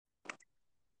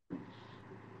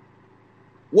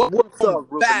What's Welcome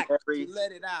up, Ruben back to Harry?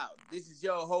 Let It Out. This is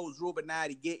your host, Ruben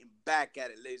Harry, getting back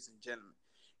at it, ladies and gentlemen.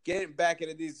 Getting back at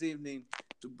it this evening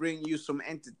to bring you some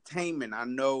entertainment. I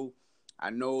know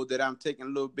that I'm taking a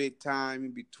little bit time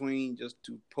in between just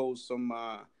to post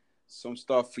some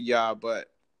stuff for y'all,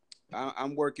 but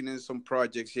I'm working in some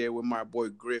projects here with my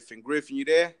boy Griffin. Griffin, you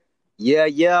there?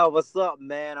 Yeah. What's up,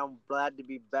 man? I'm glad to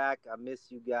be back. I miss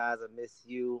you guys. I miss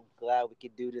you. Glad we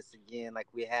could do this again like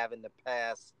we have in the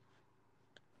past.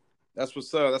 That's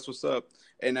what's up. That's what's up.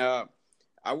 And I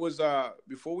was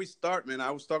before we start, man.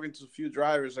 I was talking to a few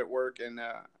drivers at work, and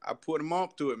I put them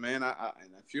up to it, man. And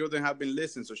a few of them have been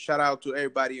listening. So shout out to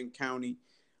everybody in county,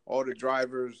 all the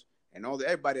drivers, and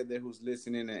everybody there who's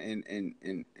listening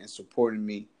and supporting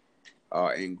me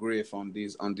and Griff on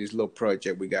this little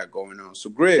project we got going on. So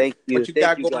Griff, Thank you. what you Thank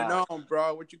got you, going guys. on,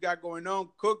 bro? What you got going on?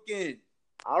 Cooking.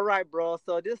 All right, bro.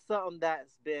 So this is something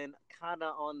that's been kind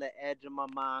of on the edge of my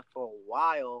mind for a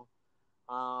while.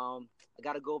 I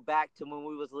got to go back to when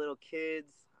we was little kids.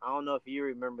 I don't know if you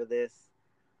remember this.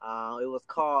 It was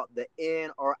called the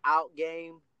in or out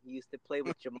game. You used to play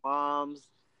with your moms.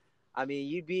 I mean,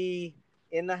 you'd be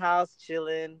in the house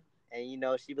chilling, and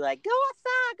she'd be like, "Go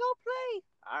outside, go play."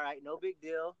 All right, no big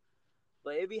deal.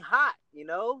 But it'd be hot. So you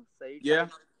try to Yeah.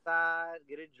 go outside,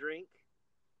 get a drink.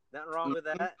 Nothing wrong with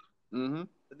Mm-hmm. that. Mm-hmm.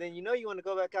 But then you want to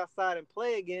go back outside and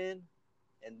play again,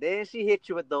 and then she hit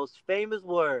you with those famous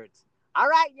words. All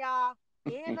right, y'all,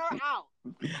 in or out?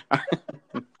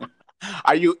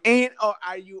 Are you in or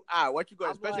are you out? What you got?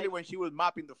 I'm Especially like, when she was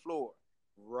mopping the floor.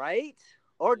 right?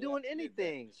 Or Yeah, doing I get that.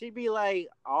 anything. She'd be like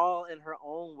all in her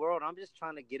own world. I'm just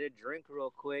trying to get a drink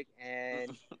real quick.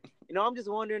 And, I'm just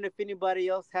wondering if anybody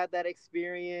else had that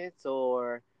experience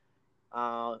or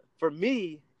for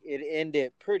me, it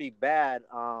ended pretty bad.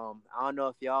 I don't know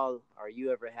if y'all or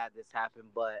you ever had this happen,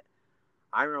 but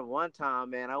I remember one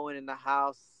time, man, I went in the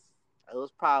house. It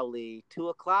was probably 2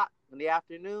 o'clock in the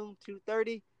afternoon,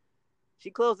 2:30. She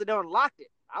closed the door and locked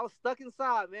it. I was stuck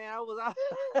inside, man.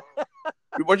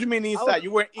 What you mean I was inside?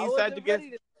 You weren't I inside to wasn't get.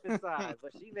 ready to step inside,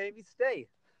 but she made me stay.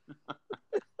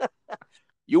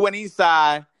 You went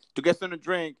inside to get something to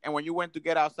drink, and when you went to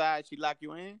get outside, she locked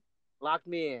you in. Locked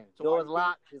me in. So why Doors you couldn't?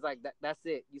 locked. She's like, that's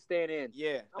it. You staying in.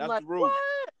 Yeah, I'm that's like, the rule. what?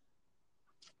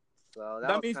 So that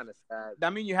That was means kind of sad.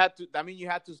 that mean you had to. That mean you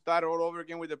had to start all over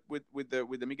again with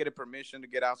the me getting permission to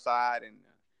get outside, and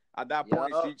at that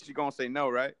point, Yup. she gonna say no,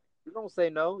 right? You don't say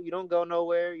no. You don't go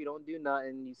nowhere. You don't do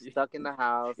nothing. You stuck in the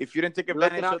house. If you didn't take You're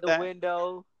looking advantage out of the that,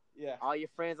 window. yeah. All your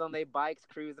friends on their bikes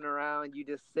cruising around. You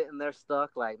just sitting there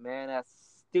stuck. Like, man, that's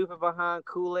stupid behind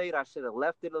Kool-Aid. I should have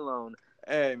left it alone.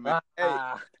 Hey man, hey,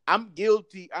 Ah. I'm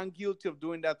guilty. I'm guilty of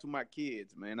doing that to my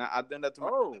kids, man. I've done that to my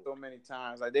Oh. kids so many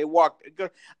times. Like they walk,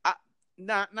 I,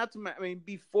 not to my. I mean,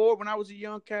 before when I was a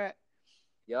young cat,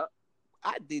 Yep.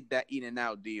 I did that in and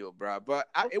out deal, bro. But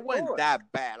Of it wasn't course.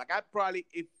 that bad. Like I probably,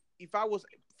 if I was,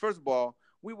 first of all,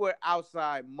 we were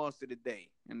outside most of the day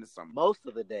in the summer. Most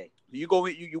of the day. You go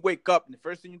in, you wake up, and the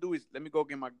first thing you do is let me go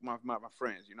get my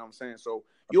friends. You know what I'm saying? So Of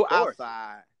you're course.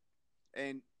 outside,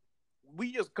 and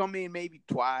we just come in maybe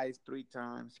twice, three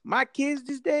times. My kids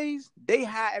these days, they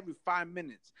hide every 5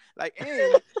 minutes. Like,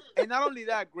 and not only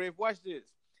that, Griff, watch this.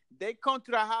 They come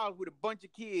to the house with a bunch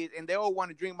of kids, and they all want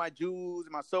to drink my juice,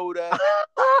 my soda.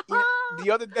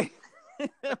 The other day,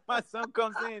 my son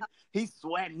comes in, he's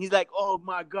sweating. He's like, "Oh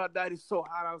my God, that is so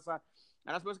hot outside,"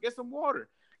 and I'm supposed to get some water.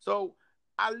 So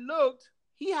I looked.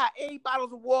 He had 8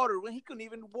 bottles of water when he couldn't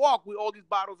even walk with all these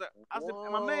bottles. I said,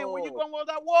 "My man, where you Whoa. going with all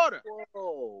that water?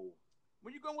 Whoa.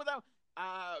 Where you going with that?"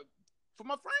 For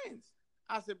my friends.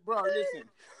 I said, "Bro, listen.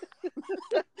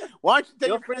 Why don't you tell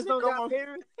Your your friends friends to don't come got on?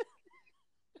 parents?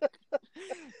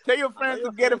 Tell your I know friends to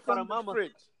your get friends it got a from the mama.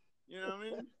 fridge." You know what I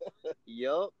mean?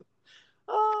 Yup.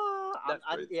 Oh, That's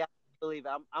crazy. yeah, I believe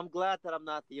it. I'm glad that I'm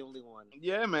not the only one.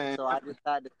 Yeah, man. So I just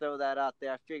had to throw that out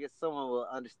there. I figured someone will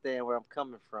understand where I'm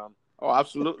coming from. Oh,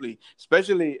 absolutely.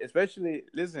 Especially,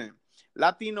 listen,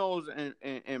 Latinos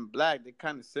and Black, they're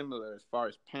kind of similar as far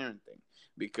as parenting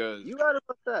because, You right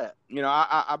about that.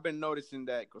 I've been noticing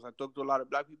that because I talk to a lot of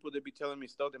Black people. They be telling me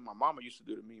stuff that my mama used to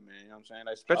do to me, man. You know what I'm saying?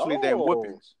 Like, especially them Oh,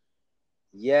 whippings.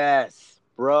 yes,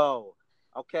 bro.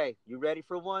 Okay, you ready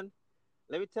for one?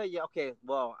 Let me tell you. Okay,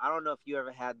 well, I don't know if you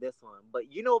ever had this one, but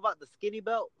you know about the skinny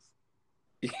belts?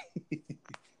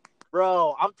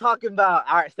 Bro, I'm talking about.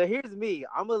 All right, so here's me.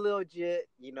 I'm a little jit.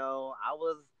 I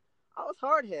was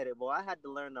hard headed, boy. I had to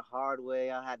learn the hard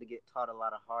way. I had to get taught a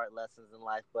lot of hard lessons in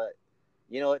life, but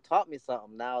it taught me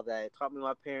something. Now that it taught me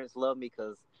my parents love me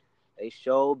because they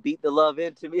sure beat the love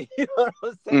into me. You know what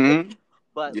I'm saying? Mm-hmm.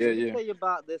 But Yeah, let me yeah. tell you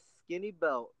about this skinny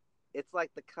belt. it's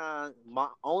like the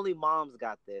only moms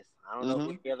got this. I don't know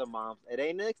Mm-hmm. who the other moms. It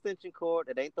ain't an extension cord.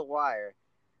 It ain't the wire.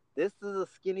 This is a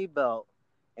skinny belt,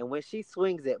 and when she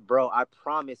swings it, bro, I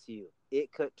promise you,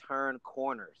 it could turn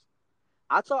corners.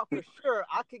 I thought for sure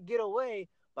I could get away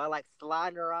by like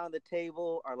sliding around the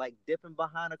table or like dipping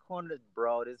behind a corner,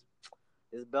 bro.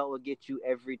 This belt will get you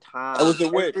every It time. was a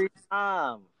whip. Every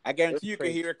time. I It's guarantee you can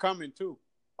crazy. hear it coming too.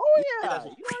 Oh You can hear yeah,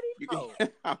 that. you already You know.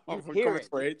 can You hear hear coming it.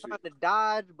 for You're hatred. trying to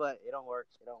dodge, but it don't work.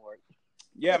 It don't work.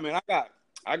 Yeah, man,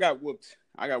 I got whooped.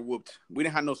 I got whooped. We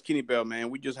didn't have no skinny belt, man.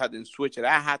 We just had to switch it.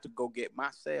 I had to go get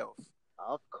myself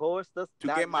Of course, to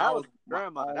that get my that own was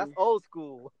grandma. That's own old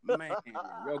school. man.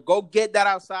 Yo, go get that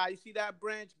outside. You see that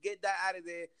branch? Get that out of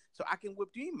there so I can whip.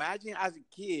 Do you imagine as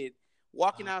a kid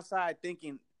walking outside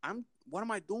thinking, what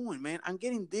am I doing, man? I'm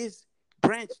getting this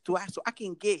branch so I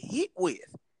can get hit with.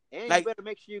 And you Like, better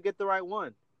make sure you get the right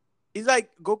one. it's like,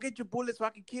 go get your bullet so I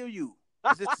can kill you.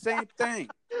 It's the same thing.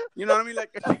 You know what I mean? Like,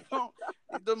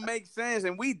 it don't make sense.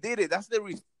 And we did it. That's the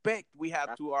respect we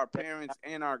have to our parents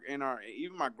and our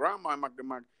even my grandma and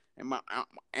my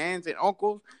aunts and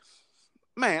uncles.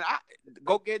 Man,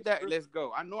 go get that. Let's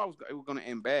go. I know it was gonna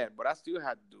end bad, but I still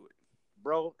had to do it.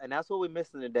 Bro, and that's what we're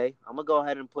missing today. I'm gonna go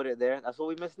ahead and put it there. That's what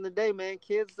we're missing today, man.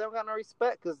 Kids don't got no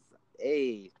respect because,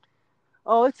 hey,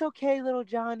 oh, it's okay, little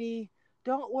Johnny.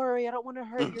 Don't worry, I don't want to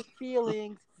hurt your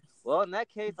feelings. Well, in that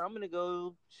case, I'm gonna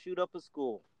go shoot up a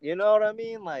school. You know what I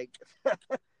mean? Like,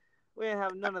 we didn't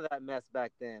have none of that mess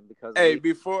back then because Hey, we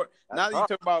before got now that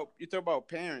taught. you talk about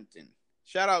parenting.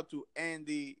 Shout out to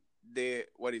Andy. The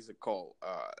what is it called?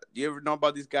 Do you ever know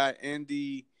about this guy,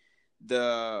 Andy,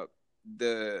 the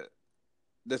the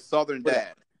the Southern What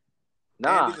Dad?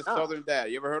 Andy, Nah, the nah, Southern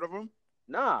Dad. You ever heard of him?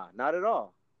 nah, not at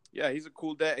all. Yeah, he's a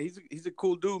cool dad. He's a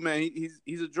cool dude, man.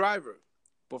 He's a driver,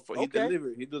 but Okay,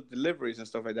 he does deliveries and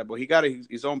stuff like that. But he got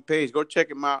his own page. Go check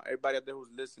him out. Everybody out there who's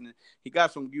listening, he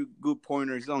got some good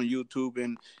pointers. He's on YouTube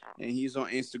and he's on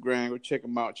Instagram. Go check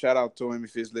him out. Shout out to him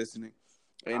if he's listening.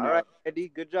 And all right, Eddie,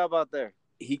 good job out there.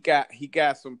 he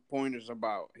got some pointers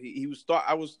about he was start.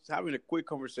 I was having a quick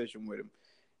conversation with him,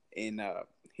 and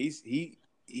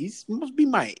he's must be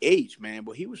my age, man.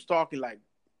 But he was talking like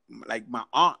my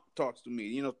aunt talks to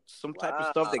me, some type of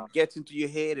stuff that Wow. gets into your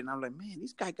head, and I'm like, man,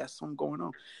 this guy got something going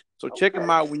on. So check him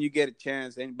Okay, out when you get a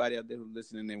chance. Anybody out there who's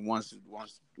listening and wants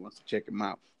to check him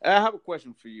out. I have a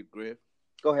question for you, Griff.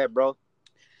 go ahead, bro.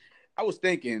 I was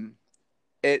thinking,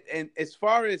 and as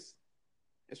far as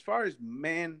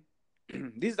men,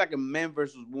 this is like a man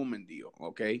versus woman deal,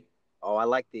 okay? Oh, I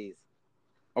like these.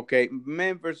 Okay,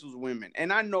 men versus women,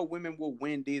 and I know women will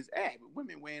win these. Hey,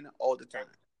 women win all the time.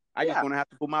 I just Yeah. want to have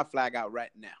to put my flag out right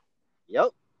now.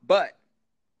 Yep. But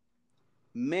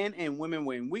men and women,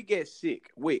 when we get sick,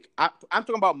 I'm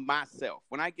talking about myself.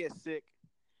 When I get sick,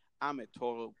 I'm a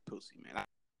total pussy, man.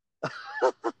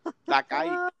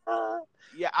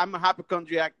 I'm a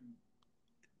hypochondriac,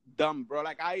 dumb, bro.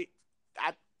 Like I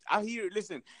hear.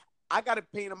 Listen, I got a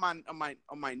pain on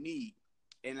my knee,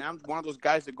 and I'm one of those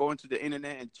guys that go into the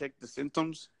internet and check the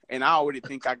symptoms, and I already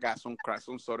think I got some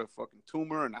sort of fucking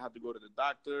tumor, and I have to go to the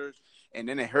doctors, and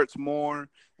then it hurts more,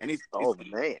 and Oh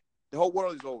man. the whole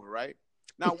world is over, right?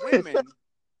 Now,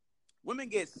 women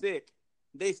get sick,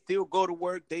 they still go to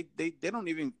work. They don't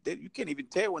even you can't even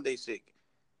tell when they sick.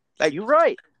 Like, You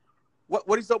right.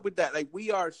 what is up with that? Like,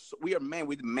 we are man,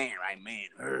 we're the man, right? Man,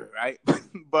 right?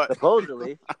 But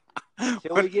Supposedly,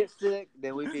 till when, we get sick,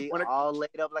 then we be when it, all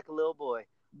laid up like a little boy.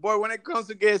 boy, when it comes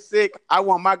to get sick, I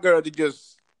want my girl to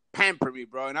just pamper me,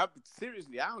 bro. And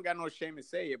seriously, I don't got no shame to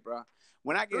say it, bro.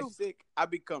 When I get True. sick, I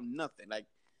become nothing, like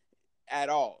at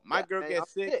all. My Yeah, girl man,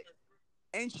 gets I'm sick.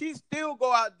 And she still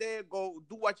go out there, go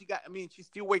do what you got. I mean, she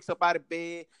still wakes up out of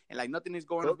bed and like nothing is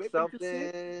going on. Cook Baby, you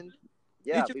sick? something.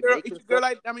 Yeah, be Is making your girl stuff.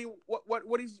 like? I mean,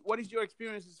 what is your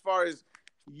experience as far as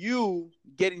you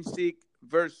getting sick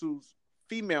versus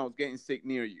females getting sick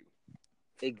near you?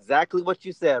 Exactly what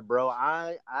you said, bro.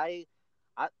 I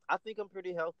think I'm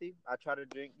pretty healthy. I try to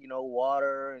drink,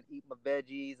 water and eat my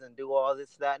veggies and do all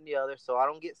this, that, and the other, so I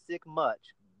don't get sick much.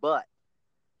 But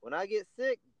when I get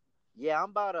sick, yeah,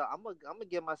 I'm gonna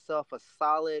give myself a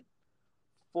solid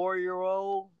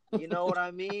 4-year-old. You know what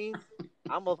I mean?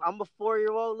 I'm a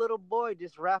 4-year-old little boy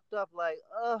just wrapped up like,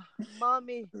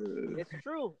 mommy. It's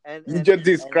true. And You and just and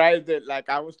described it like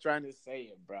I was trying to say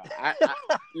it, bro.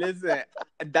 Listen,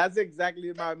 that's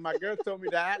exactly my girl told me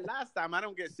that last time. I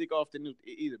don't get sick often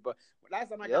either, but last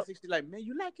time I got yep, sick, she's like, "Man,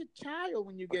 you like a child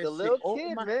when you like get a sick." little Oh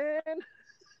kid, my! man.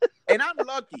 And I'm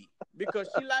lucky because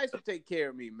she likes to take care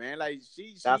of me, man. Like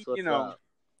she That's what's up.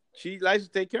 she likes to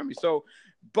take care of me. So,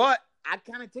 but I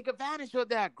kind of take advantage of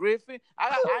that, Griffin.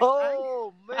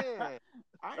 Oh man.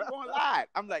 I ain't gonna lie.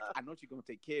 I'm like, I know she's gonna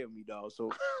take care of me, dog.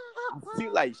 So I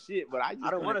feel like shit, but I I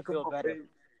just don't want want to to feel come on, better. baby.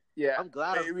 Yeah, I'm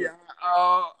glad I'm baby. feeling.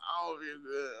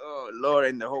 Oh, Lord,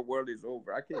 and the whole world is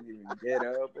over. I can't even get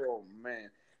up. Oh man.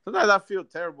 Sometimes I feel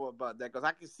terrible about that because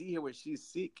I can see her when she's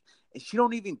sick and she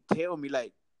don't even tell me.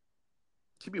 Like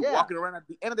she be Yeah. walking around at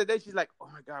the end of the day. She's like, "Oh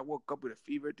my God, I woke up with a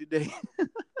fever today."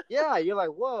 Yeah, you're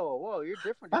like, whoa, you're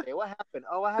different today. What happened?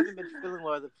 Oh, I haven't been feeling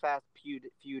well the past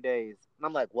few days. And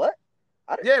I'm like, what?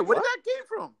 Yeah, where did What? that came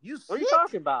from? You What are you sick?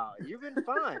 talking about? You've been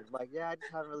fine. Like, yeah, I just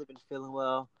haven't really been feeling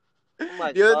well. I'm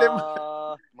like, The other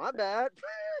day, my bad.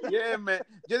 yeah, man.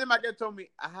 The other day my girl told me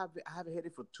I have a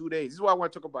headache for 2 days. This is why I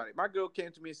want to talk about it. My girl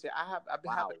came to me and said I've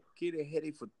been Wow. having a kid a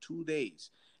headache for 2 days,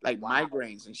 like Wow.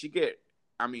 migraines, and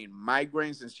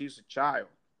migraines since she's a child.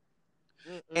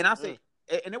 And I say,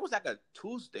 Mm-mm-mm. and it was like a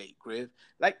Tuesday, Griff.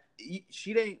 Like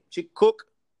she cook,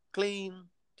 clean,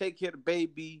 take care of the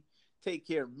baby, take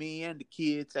care of me and the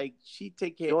kids. Like she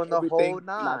take care of Doing the whole everything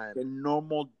like nine. a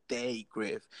normal day,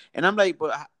 Griff. And I'm like,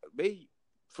 but babe,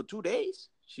 for 2 days?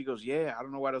 She goes, yeah, I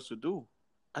don't know what else to do.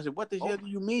 I said, what the Oh hell my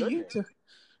do you mean? goodness.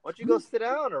 Why don't you go sit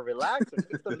down or relax or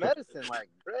take some medicine? Like,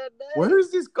 red Where day.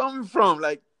 is this coming from?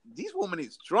 Like, this woman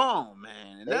is strong,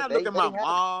 man. And then I look at They my have,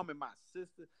 mom and my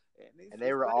sister, and and they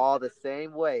it's were like all the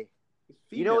same way. it's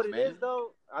You know female, what it man. is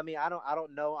though? I mean, I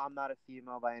don't know. I'm not a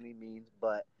female by any means,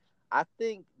 but I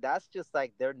think that's just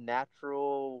like their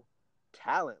natural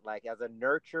talent. Like as a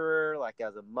nurturer, like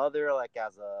as a mother, like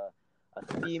as a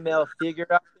female figure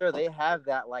out there, they have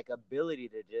that like ability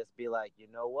to just be like, you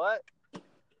know what?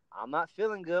 I'm not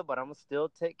feeling good, but I'm gonna still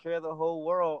take care of the whole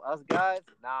world. Us guys,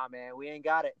 nah, man, we ain't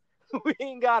got it. We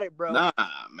ain't got it, bro. Nah,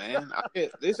 man.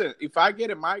 Listen, if I get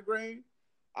a migraine,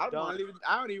 I don't want Done. to leave.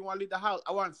 I don't even want to leave the house.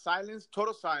 I want silence,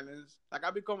 total silence. Like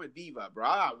I become a diva, bro.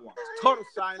 I want total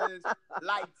silence,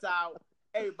 lights out,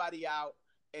 everybody out,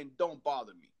 and don't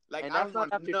bother me. Like And I that's don't not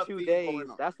want after nothing 2 days. going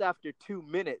on. That's after 2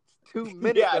 minutes. 2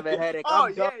 minutes Yeah, of a yeah. headache. Oh,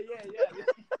 I'm done. yeah.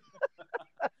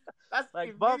 That's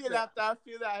Like bump immediately it. after I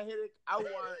feel that headache. I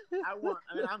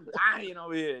mean, I'm dying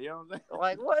over here. You know what I'm saying?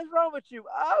 Like, what is wrong with you?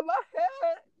 Oh, my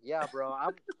head. Yeah, bro.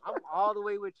 I'm all the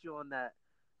way with you on that.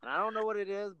 And I don't know what it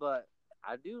is, but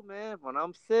I do, man. When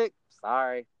I'm sick,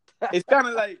 sorry. It's kind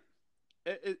of like,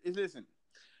 listen.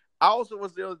 I also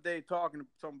was the other day talking to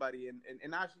somebody, and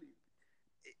actually,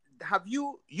 have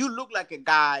you look like a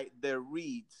guy that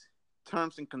reads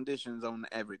terms and conditions on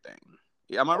everything.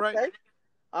 Yeah, am I right? Okay.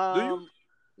 Do you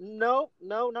No,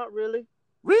 not really.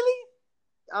 really?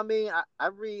 I mean, I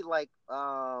read like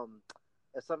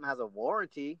if something has a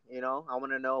warranty, I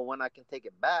want to know when I can take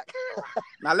it back.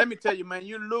 Now let me tell you, man,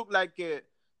 you look like a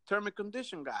term and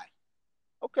condition guy.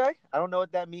 Okay. I don't know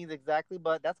what that means exactly,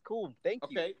 but that's cool. Thank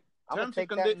you. Okay, I'm gonna terms and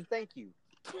take that and thank you.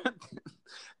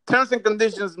 terms and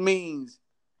conditions means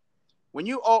when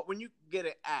you get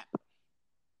an app,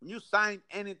 when you sign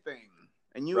anything,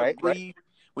 and you Right. agree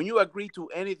when you agree to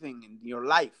anything in your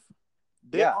life,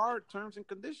 there Yeah. are terms and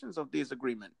conditions of this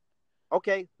agreement.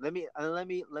 Okay. Let me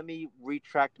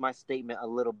retract my statement a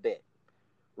little bit.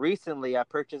 Recently, I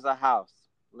purchased a house.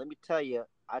 Let me tell you,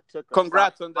 I took a solid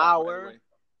Congrats on that, by the hour way.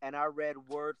 and I read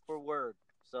word for word.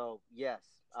 So yes,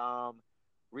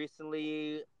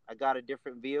 recently I got a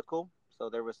different vehicle, so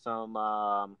there was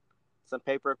some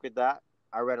paperwork with that.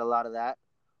 I read a lot of that,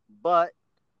 but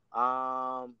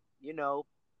um, you know,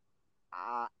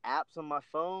 apps on my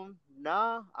phone,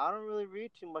 nah, I don't really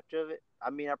read too much of it. I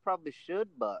mean, I probably should,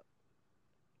 but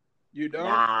You don't?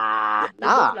 nah, You look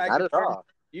nah, like not a at term. all.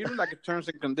 You look like a terms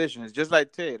and conditions, just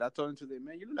like Ted. I told him today,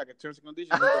 man, you look like a terms and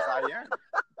conditions. He goes, I am.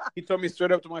 He told me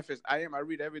straight up to my face, I am. I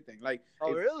read everything. Like,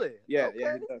 Oh, really? yeah, Okay.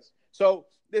 yeah, he does. So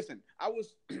listen, I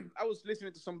was I was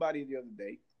listening to somebody the other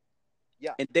day.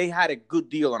 Yeah. And they had a good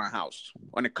deal on a house,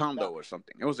 on a condo Yeah. or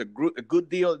something. It was a good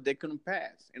deal they couldn't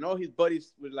pass. And all his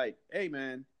buddies were like, hey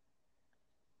man,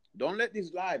 don't let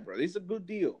this lie, bro. This is a good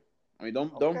deal. I mean,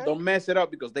 Okay. don't mess it up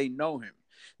because they know him.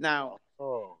 Now,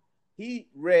 Oh. he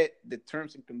read the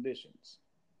terms and conditions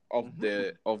of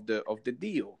Mhm. the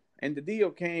deal, and the deal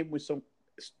came with some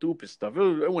stupid stuff.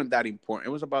 It wasn't that important.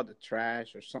 It was about the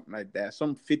trash or something like that.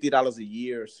 Some $50 a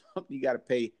year or something you got to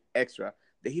pay extra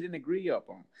that he didn't agree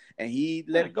upon, and he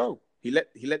let it go. He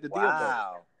let the deal go.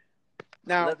 Wow. He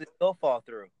Now, let the bill fall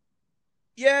through.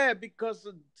 yeah, because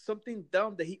of something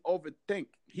dumb that he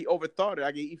overthought it.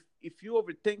 Like if you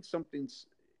overthink something,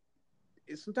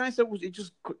 sometimes it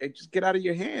just get out of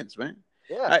your hands, man.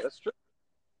 Yeah, Like that's true.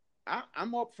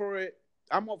 I'm up for it.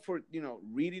 I'm up for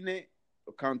reading it,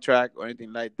 a contract or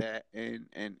anything like that, and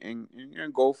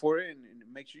go for it and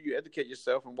make sure you educate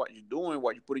yourself on what you're doing,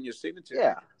 what you put in your signature.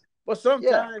 Yeah. But Yeah,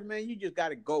 sometimes, man, you just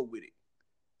gotta go with it.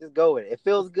 just go with it. It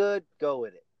feels good. Go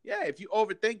with it. Yeah, if you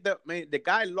overthink that, man, the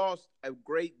guy lost a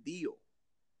great deal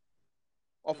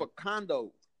of Mm. a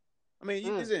condo. I mean,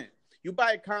 Mm. listen, you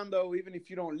buy a condo, even if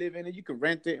you don't live in it, you can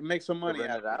rent it and make some To money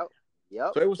rent out it of it. out.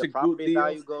 Yep. So it was The a good property deal.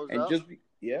 value goes And up. just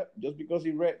because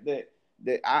he read that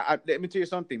let me tell you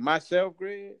something. Myself,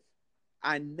 Greg,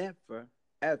 I never,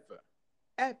 ever,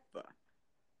 ever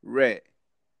read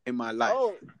in my life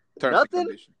Oh, terms and nothing.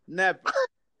 conditions. Never.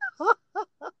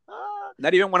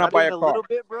 Not even when I Not buy a even a little car.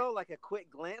 bit, bro. Like a quick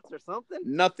glance or something.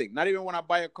 Nothing. Not even when I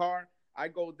buy a car. I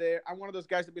go there. I'm one of those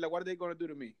guys to be like, what are they going to do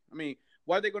to me? I mean,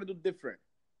 what are they going to do different?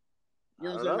 You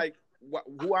know I what I'm don't saying? know.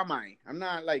 Like, who am I? I'm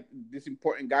not like this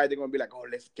important guy. They're going to be like, oh,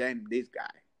 let's scam this guy.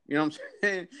 You know what I'm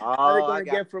saying? What are they Oh, going I to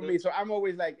got get from you. me? So I'm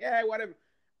always like, yeah, whatever.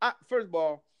 First of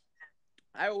all,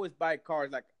 I always buy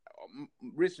cars like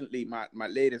recently, my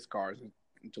latest cars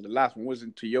until the last one was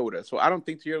in Toyota. So I don't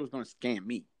think Toyota was going to scam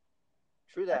me.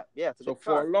 True Right? that. Yeah, it's a So good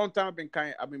for car. a long time,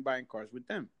 I've been buying cars with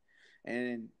them,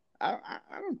 and I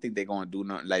don't think they're gonna do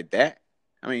nothing like that.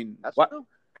 I mean, That's what true.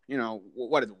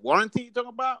 what is it, warranty you talking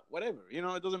about? Whatever,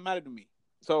 it doesn't matter to me.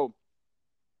 So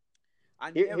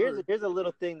I never. Here's a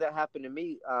little thing that happened to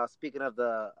me. Speaking of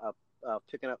the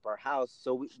picking up our house,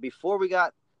 so before we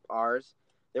got ours,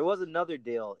 there was another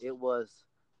deal. It was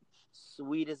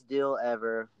sweetest deal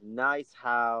ever. Nice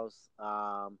house.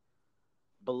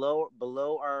 Below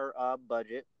our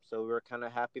budget, so we were kind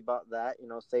of happy about that.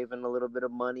 Saving a little bit of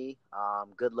money.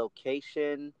 Good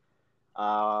location.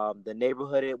 The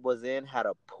neighborhood it was in had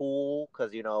a pool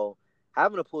because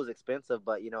having a pool is expensive,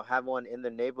 but having one in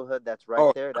the neighborhood that's right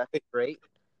Oh, there, that's great.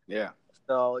 yeah.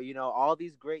 So all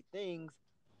these great things,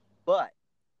 but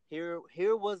here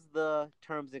was the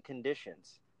terms and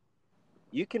conditions.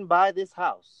 You can buy this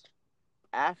house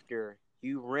after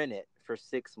you rent it for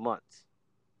 6 months.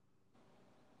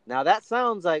 Now that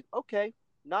sounds like okay,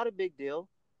 not a big deal.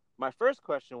 My first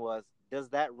question was, does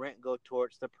that rent go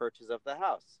towards the purchase of the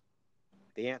house?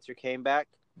 The answer came back,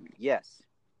 yes.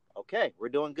 Okay, we're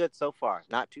doing good so far.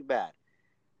 Not too bad.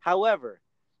 However,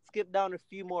 skip down a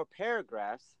few more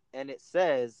paragraphs and it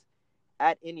says,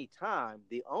 at any time,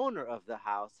 the owner of the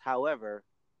house, however,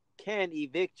 can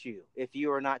evict you if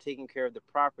you are not taking care of the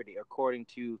property according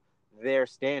to their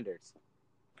standards.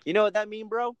 You know what that mean,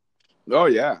 bro? Oh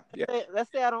yeah, yeah.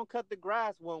 Let's say I don't cut the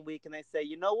grass one week and they say,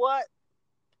 you know what?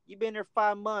 You've been here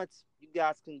 5 months. You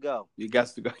guys can go. You got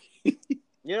to go.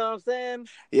 You know what I'm saying?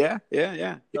 Yeah, yeah,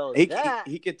 yeah. So He that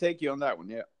he could take you on that one.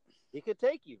 Yeah. he could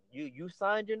take you. You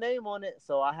signed your name on it.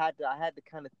 So I had to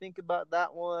kind of think about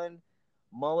that one,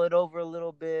 mull it over a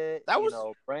little bit, That was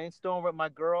brainstorm with my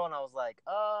girl, and I was like,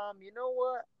 you know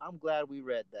what? I'm glad we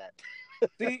read that.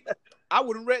 See, I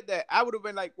wouldn't read that. I would have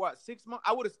been like, what, 6 months?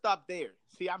 I would have stopped there.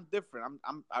 See, I'm different.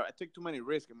 I took too many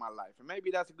risks in my life, and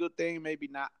maybe that's a good thing. Maybe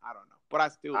not. I don't know, but I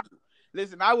still do.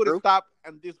 Listen, I would have True. stopped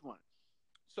on this one.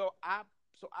 So I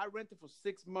rented for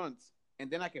 6 months, and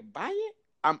then I can buy it.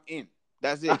 I'm in.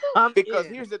 That's it. I'm Because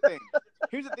in. here's the thing.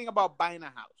 Here's the thing about buying a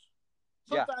house.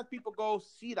 Yeah. Sometimes people go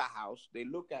see the house. They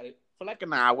look at it for like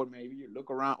an hour, maybe. You look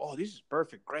around. Oh, this is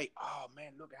perfect. Great. Oh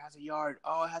man, look, it has a yard.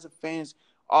 Oh, it has a fence.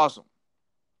 Awesome.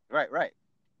 Right.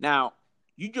 Now,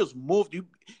 you just moved.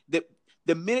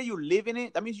 The minute you live in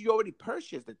it, that means you already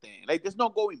purchased the thing. Like, there's no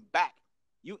going back.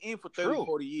 You in for 30, True.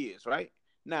 40 years, right?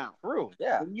 Now, True.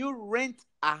 Yeah. when you rent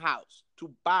a house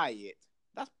to buy it,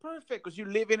 that's perfect because you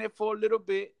live in it for a little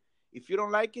bit. If you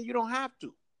don't like it, you don't have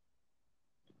to.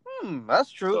 That's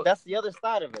true. So That's the other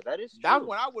side of it. That is that's true.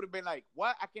 when I would have been like,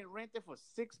 what? I can rent it for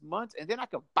 6 months and then I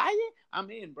can buy it? I'm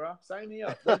in, bro. Sign me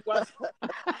up. When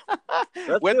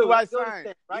do I Let's go to sign?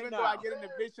 Spain right Even now. though I get an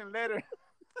eviction letter.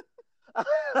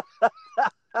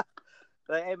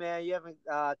 Like, hey man, you haven't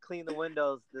cleaned the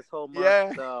windows this whole month,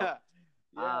 Yeah. so Yeah,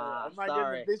 I might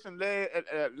sorry. get an eviction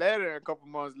letter a couple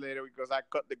months later because I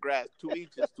cut the grass 2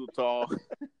 inches too tall.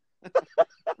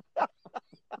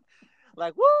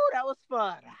 Like, woo, that was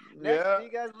fun. Next, Yeah, see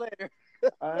you guys later.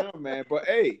 I know, man. But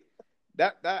hey,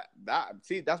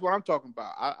 see, that's what I'm talking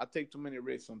about. I take too many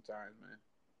risks sometimes, man.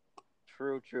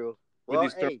 True. With Well,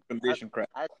 these term hey, condition crap.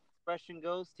 as the expression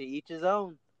goes, to each his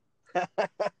own.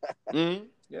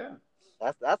 Yeah.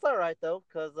 That's all right though,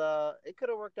 cause it could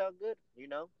have worked out good.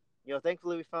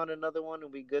 Thankfully we found another one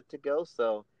and we good to go.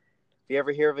 So if you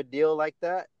ever hear of a deal like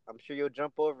that, I'm sure you'll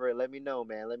jump over it. Let me know,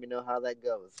 man. Let me know how that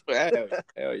goes.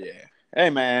 Hell yeah. Hey,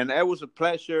 man, it was a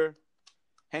pleasure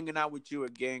hanging out with you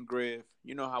again, Griff.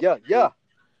 You know how we do. Yeah.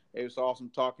 It was awesome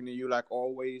talking to you like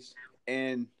always.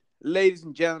 And ladies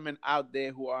and gentlemen out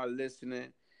there who are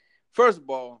listening, first of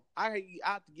all, I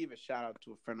have to give a shout out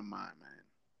to a friend of mine, man.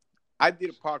 I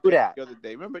did a Who podcast that? the other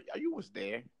day. Remember, you was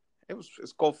there.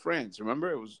 It's called Friends.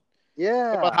 Remember? It was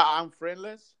Yeah, about how I'm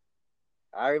friendless.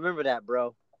 I remember that,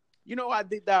 bro. You know, I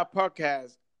did that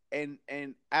podcast, and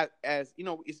as you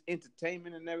know, it's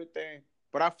entertainment and everything.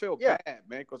 But I felt Yeah, bad,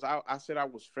 man, because I said I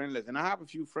was friendless, and I have a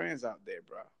few friends out there,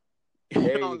 bro. You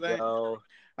there know you what I'm saying? go.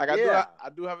 Like Yeah, I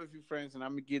do have a few friends, and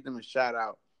I'm gonna give them a shout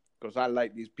out because I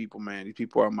like these people, man. These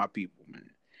people are my people, man.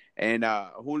 And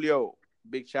Julio,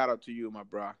 big shout out to you, my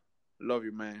bro. Love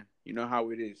you, man. You know how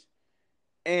it is.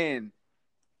 And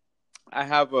I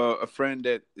have a friend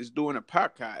that is doing a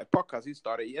podcast. A podcast he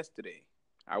started yesterday.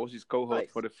 I was his co-host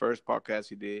nice. for the first podcast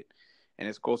he did, and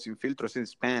it's called Sin Filtros in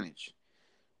Spanish.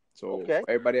 So Okay. for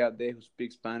everybody out there who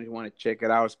speaks Spanish, want to check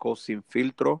it out. It's called Sin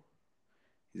Filtro.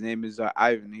 His name is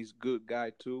Ivan. He's a good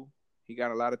guy too. He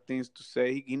got a lot of things to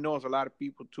say. He knows a lot of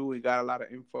people too. He got a lot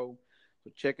of info. So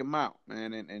check him out,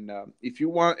 man. And if you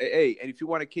want, hey, and if you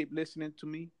want to keep listening to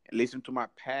me and listen to my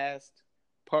past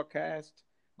podcast,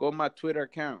 go to my Twitter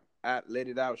account at Let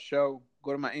It Out Show.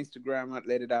 Go to my Instagram at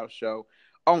Let It Out Show.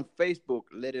 On Facebook,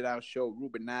 Let It Out Show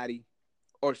Rubenati.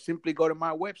 Or simply go to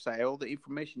my website. All the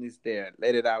information is there.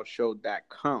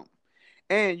 LetItOutShow.com.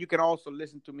 And you can also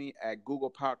listen to me at Google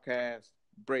Podcasts,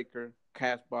 Breaker,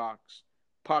 Castbox,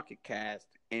 Pocket Cast,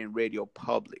 and Radio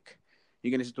Public. You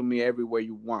can listen to me everywhere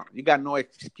you want. You got no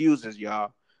excuses,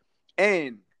 y'all.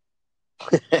 And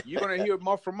you're going to hear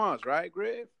more from us, right,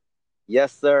 Griff?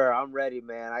 Yes, sir. I'm ready,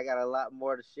 man. I got a lot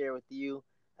more to share with you,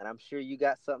 and I'm sure you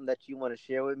got something that you want to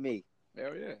share with me.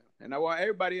 Hell yeah. And I want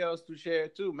everybody else to share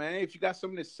too, man. If you got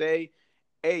something to say,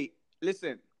 hey,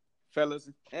 listen, fellas,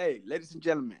 hey, ladies and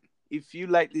gentlemen, if you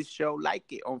like this show, like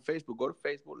it on Facebook. Go to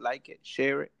Facebook, like it,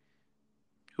 share it.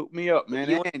 Hook me up,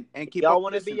 man. And keep on y'all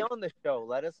want to listening. be on the show,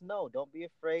 let us know. Don't be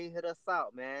afraid. Hit us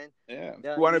out, man. Yeah.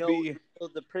 If you want to be.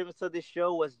 The premise of this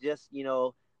show was just,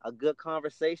 a good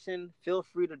conversation. Feel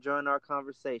free to join our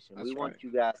conversation. That's we want right.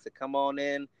 you guys to come on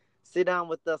in, sit down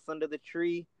with us under the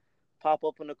tree, pop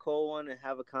open a cold one, and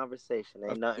have a conversation.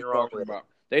 Ain't nothing wrong with it.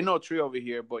 They know tree over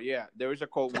here, but yeah, there is a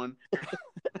cold one.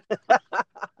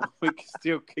 We can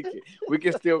still kick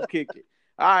it.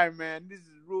 All right, man. This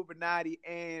is Rubenati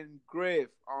and Griff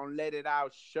on Let It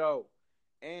Out Show.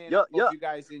 And I hope you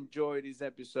guys enjoyed this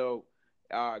episode.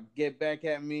 Get back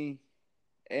at me,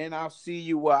 and I'll see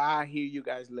you or I'll hear you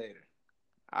guys later.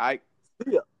 All right?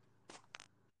 See ya.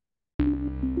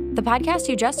 The podcast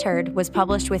you just heard was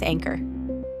published with Anchor.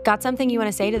 Got something you want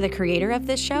to say to the creator of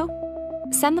this show?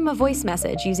 Send them a voice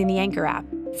message using the Anchor app,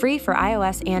 free for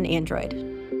iOS and Android.